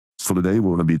So today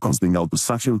we're going to be testing out the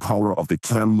suction power of the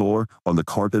Kenmore on the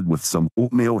carpet with some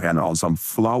oatmeal and on some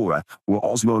flour. We're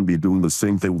also going to be doing the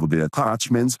same thing with the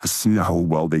attachments to see how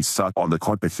well they suck on the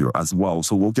carpet here as well.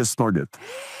 So we'll get started.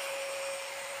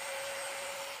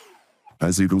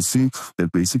 As you can see, they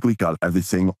basically got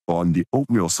everything on the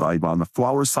oatmeal side. On the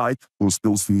flour side, we'll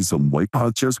still see some white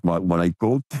patches, but when I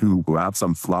go to grab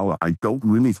some flour, I don't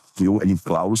really feel any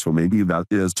flour, so maybe that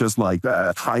is just like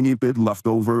a tiny bit left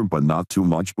over, but not too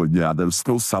much. But yeah, there's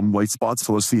still some white spots,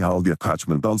 so let's see how the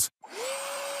attachment does.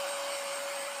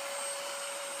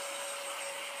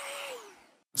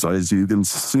 So as you can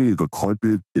see, the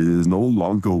carpet is no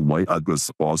longer white at this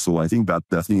spot, so I think that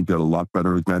definitely did a lot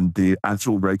better than the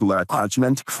actual regular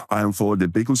attachment. And for the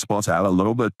bigger spots, I had a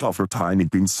little bit tougher time.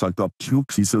 It being sucked up 2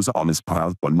 pieces on this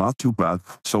path, but not too bad.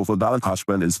 So for that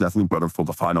attachment, it's definitely better for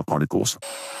the final particles.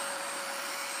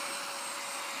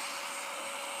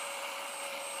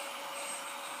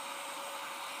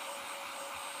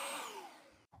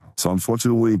 So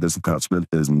unfortunately, this attachment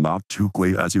is not too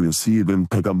great. As you can see, it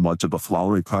didn't pick up much of the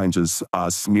flour. It kind of just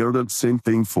smeared it. Same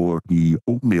thing for the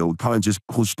oatmeal, kind of just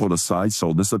pushed to the side.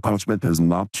 So this attachment is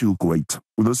not too great.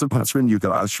 With this attachment, you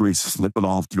can actually slip it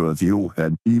off your view,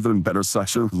 and even better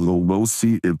section. We'll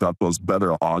see if that was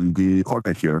better on the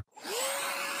carpet here.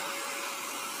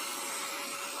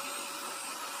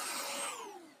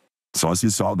 So as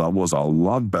you saw, that was a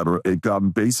lot better. It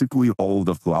got basically all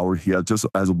the flour here, just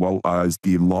as well as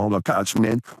the long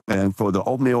attachment. And for the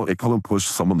oatmeal, it kind of pushed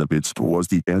some of the bits towards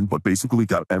the end, but basically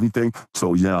got everything.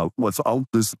 So yeah, what's out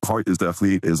this part is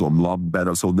definitely a lot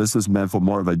better. So this is meant for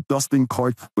more of a dusting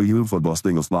part, but even for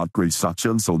dusting, it's not great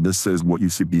suction. So this is what you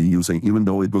should be using, even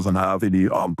though it doesn't have any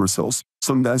bristles.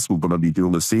 So next, we're going to be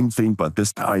doing the same thing, but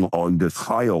this time on the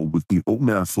tile with the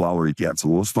oatmeal flour again. So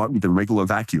we'll start with the regular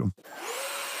vacuum.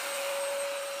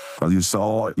 As you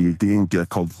saw, it didn't get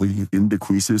completely in the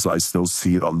creases. I still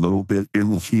see it a little bit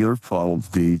in here from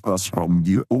the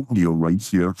oatmeal right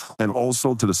here. And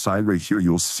also to the side right here,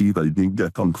 you'll see that it didn't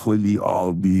get completely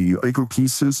all the bigger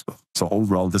pieces. So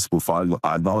overall, this will find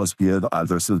not as good as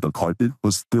the carpet,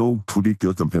 but still pretty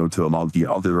good compared to a lot of the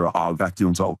other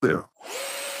vacuums out there.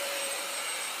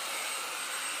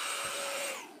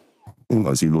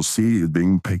 As you will see, it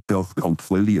being picked up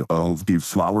completely of the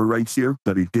flour right here,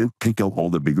 but it did pick up all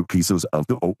the bigger pieces of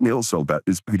the oatmeal, so that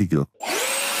is pretty good.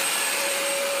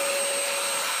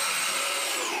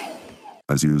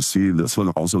 As you see, this one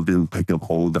also didn't pick up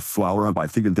all the flour, but I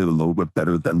think it did a little bit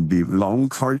better than the long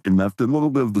cart. It left a little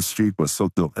bit of the streak, but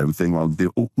soaked up everything on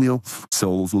the oatmeal.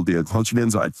 So for the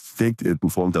attachments, I think it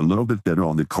performed a little bit better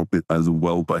on the carpet as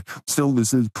well, but still,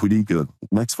 this is pretty good.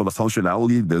 Next, for the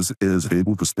functionality, this is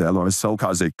able to stand on itself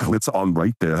because it clicks on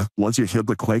right there. Once you hit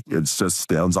the click, it just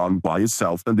stands on by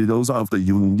itself, and it does have the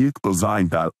unique design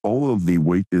that all of the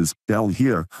weight is down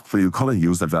here, so you kind of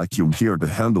use the vacuum here to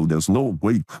handle. There's no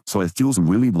weight, so it feels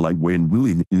really lightweight and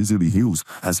really easy to use,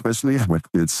 especially when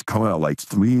it's kind of like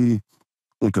you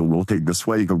can rotate this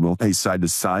way, you can rotate side to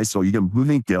side, so you can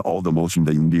really get all the motion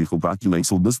that you need for vacuuming.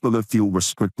 So this doesn't feel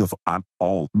restrictive at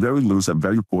all. Very loose and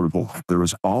very portable. There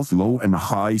is off, low, and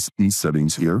high speed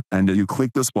settings here, and then you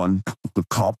click this one to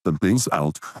top the base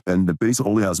out, and the base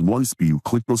only has 1 speed. You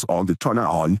click this on to turn it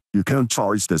on. You can't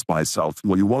charge this by itself.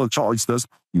 When you want to charge this,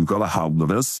 you gotta have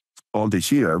this onto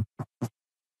here,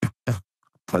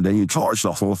 and then you charge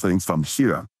the whole thing from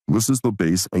here. This is the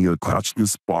base, and you attach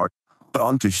this part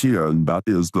onto here, and that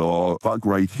is the plug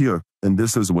right here. And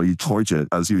this is where you charge it.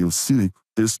 As you can see,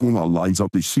 this thing lines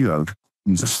up to here.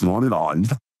 You just slot it on,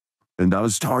 and that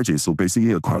is charging. So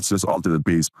basically, it attaches onto the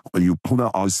base. When you put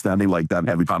it on standing like that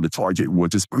every time to charge it,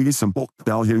 which is pretty simple.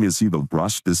 Down here, you see the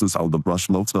brush. This is how the brush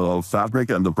looks. The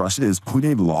fabric and the brush is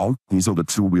pretty long. These are the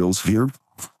 2 wheels here.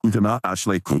 You cannot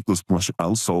actually clip this brush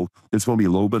out, so it's going to be a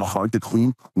little bit hard to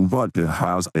clean, but it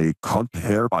has a cut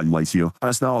hair right here.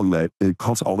 As now it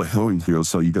cuts all the hair in here,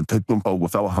 so you can take them out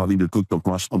without having to clip the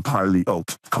brush entirely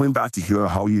out. Coming back to here,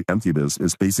 how you empty this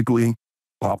is basically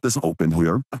pop this open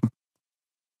here,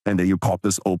 and then you pop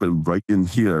this open right in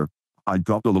here. I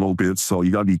dropped a little bit, so you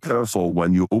got to be careful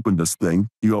when you open this thing.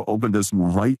 You'll open this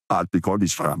right at the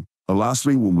garbage can.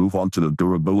 Lastly, we'll move on to the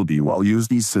durability. I'll use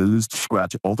these scissors to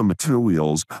scratch all the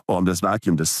materials on this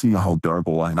vacuum to see how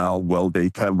durable and how well they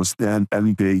can withstand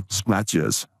everyday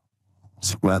scratches.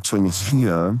 Scratching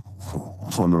here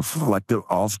on reflective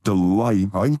off the light.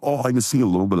 I can see a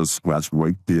little bit of scratch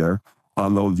right there. I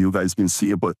don't know if you guys can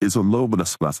see it, but it's a little bit of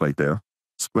scratch right there.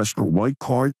 Scratch the white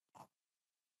part.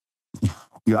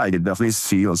 Yeah, I can definitely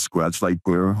see a scratch right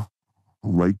there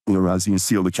as you can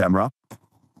see on the camera.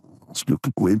 It's the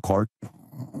green part.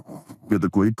 With the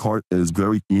great part is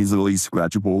very easily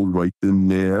scratchable right in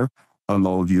there. I don't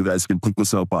know if you guys can pick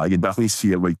this up, but I can definitely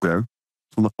see it right there.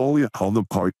 And the only other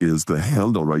part is the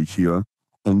handle right here.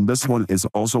 And this one is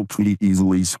also pretty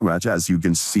easily scratched, as you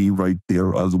can see right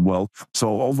there as well.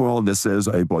 So overall, this is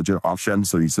a budget option,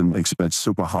 so you can expect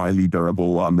super highly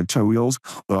durable materials.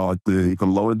 They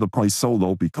can lower the price so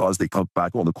low because they cut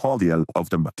back on the quality of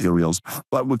the materials.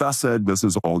 But with that said, this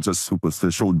is all just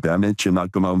superficial damage. You're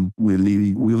not gonna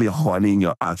really harming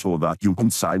your actual vacuum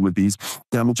inside with these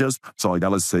damages. So I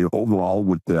gotta say, overall,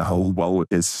 with the how well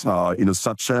it's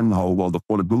interception, how well the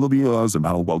portability is, and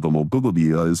how well the mobility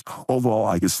is,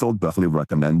 overall, I can still definitely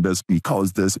recommend this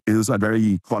because this is a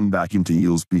very fun vacuum to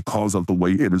use because of the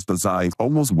way it is designed,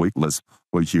 almost weightless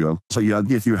right here. So yeah,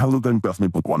 if you haven't, definitely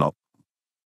pick one up.